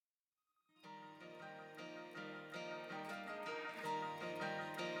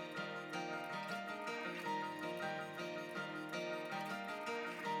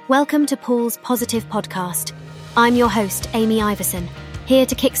Welcome to Paul's Positive Podcast. I'm your host, Amy Iverson, here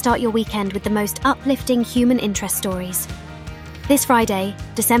to kickstart your weekend with the most uplifting human interest stories. This Friday,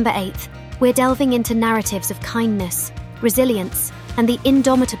 December 8th, we're delving into narratives of kindness, resilience, and the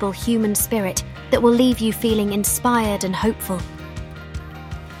indomitable human spirit that will leave you feeling inspired and hopeful.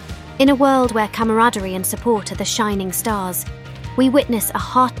 In a world where camaraderie and support are the shining stars, we witness a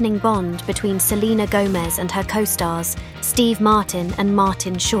heartening bond between Selena Gomez and her co-stars, Steve Martin and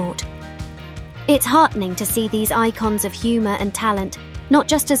Martin Short. It's heartening to see these icons of humour and talent, not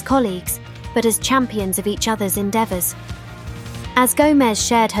just as colleagues, but as champions of each other's endeavours. As Gomez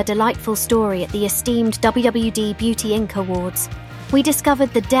shared her delightful story at the esteemed WWD Beauty Inc. Awards, we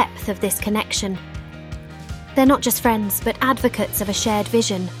discovered the depth of this connection. They're not just friends, but advocates of a shared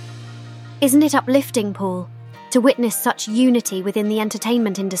vision. Isn't it uplifting, Paul, to witness such unity within the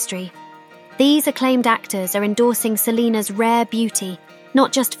entertainment industry? These acclaimed actors are endorsing Selena's rare beauty,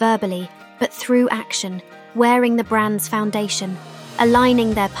 not just verbally, but through action, wearing the brand's foundation,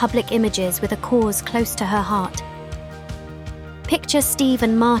 aligning their public images with a cause close to her heart. Picture Steve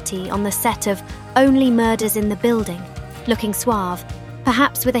and Marty on the set of Only Murders in the Building, looking suave,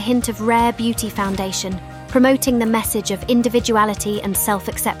 perhaps with a hint of rare beauty foundation, promoting the message of individuality and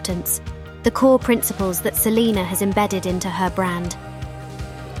self-acceptance, the core principles that Selena has embedded into her brand.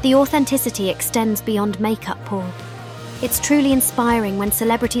 The authenticity extends beyond makeup, Paul. It's truly inspiring when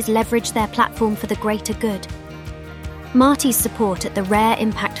celebrities leverage their platform for the greater good. Marty's support at the Rare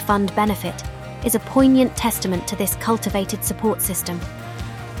Impact Fund benefit is a poignant testament to this cultivated support system.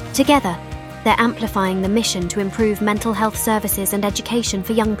 Together, they're amplifying the mission to improve mental health services and education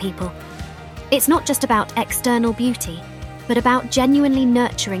for young people. It's not just about external beauty, but about genuinely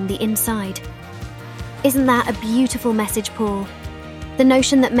nurturing the inside. Isn't that a beautiful message, Paul? The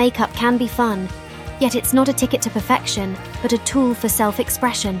notion that makeup can be fun, yet it's not a ticket to perfection, but a tool for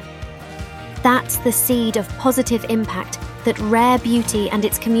self-expression. That's the seed of positive impact that Rare Beauty and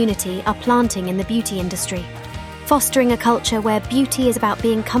its community are planting in the beauty industry, fostering a culture where beauty is about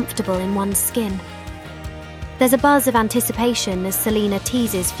being comfortable in one's skin. There's a buzz of anticipation as Selena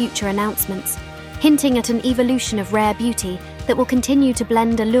teases future announcements, hinting at an evolution of Rare Beauty that will continue to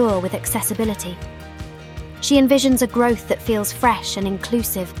blend allure with accessibility. She envisions a growth that feels fresh and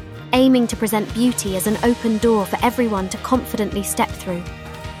inclusive, aiming to present beauty as an open door for everyone to confidently step through.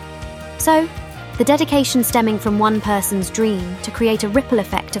 So, the dedication stemming from one person's dream to create a ripple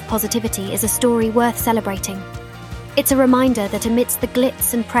effect of positivity is a story worth celebrating. It's a reminder that amidst the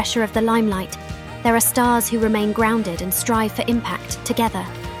glitz and pressure of the limelight, there are stars who remain grounded and strive for impact together.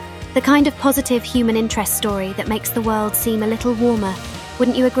 The kind of positive human interest story that makes the world seem a little warmer,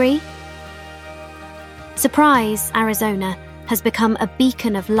 wouldn't you agree? Surprise, Arizona, has become a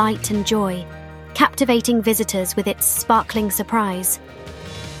beacon of light and joy, captivating visitors with its sparkling surprise.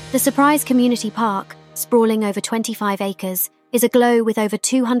 The Surprise Community Park, sprawling over 25 acres, is aglow with over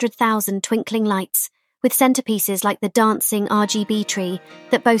 200,000 twinkling lights, with centerpieces like the dancing RGB tree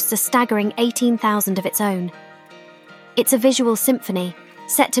that boasts a staggering 18,000 of its own. It's a visual symphony,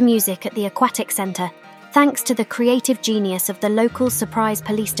 set to music at the Aquatic Center, thanks to the creative genius of the local Surprise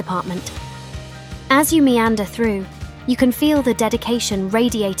Police Department. As you meander through, you can feel the dedication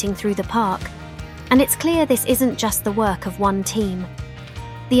radiating through the park, and it's clear this isn't just the work of one team.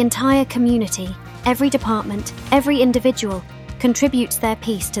 The entire community, every department, every individual, contributes their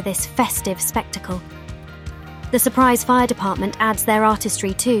piece to this festive spectacle. The Surprise Fire Department adds their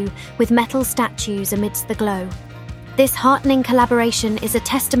artistry too, with metal statues amidst the glow. This heartening collaboration is a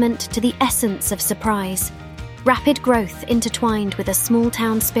testament to the essence of surprise, rapid growth intertwined with a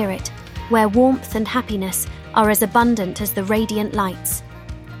small-town spirit, where warmth and happiness are as abundant as the radiant lights.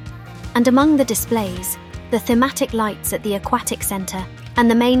 And among the displays, the thematic lights at the Aquatic Center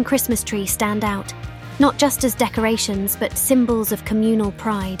and the main Christmas tree stand out, not just as decorations but symbols of communal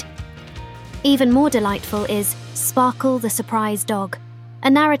pride. Even more delightful is Sparkle the Surprise Dog, a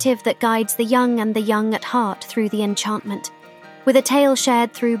narrative that guides the young and the young at heart through the enchantment. With a tale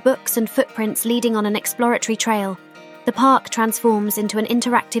shared through books and footprints leading on an exploratory trail, the park transforms into an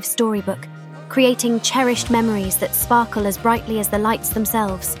interactive storybook, creating cherished memories that sparkle as brightly as the lights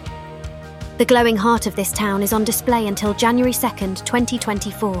themselves. The glowing heart of this town is on display until January 2nd,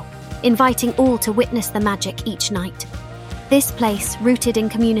 2024, inviting all to witness the magic each night. This place, rooted in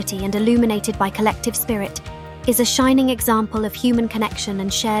community and illuminated by collective spirit, is a shining example of human connection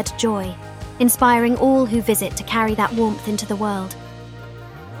and shared joy, inspiring all who visit to carry that warmth into the world.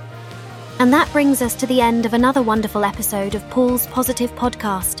 And that brings us to the end of another wonderful episode of Paul's Positive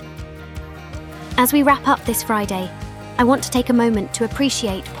Podcast. As we wrap up this Friday, I want to take a moment to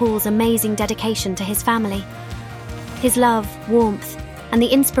appreciate Paul's amazing dedication to his family. His love, warmth, and the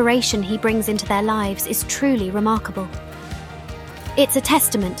inspiration he brings into their lives is truly remarkable. It's a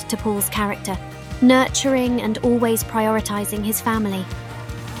testament to Paul's character, nurturing and always prioritizing his family.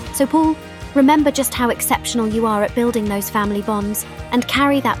 So Paul, remember just how exceptional you are at building those family bonds and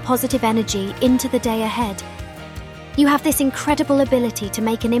carry that positive energy into the day ahead. You have this incredible ability to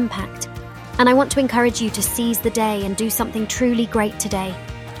make an impact, and I want to encourage you to seize the day and do something truly great today.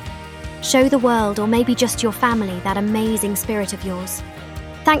 Show the world, or maybe just your family, that amazing spirit of yours.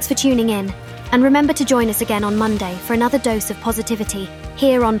 Thanks for tuning in, and remember to join us again on Monday for another dose of positivity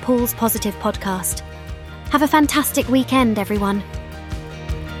here on Paul's Positive Podcast. Have a fantastic weekend, everyone.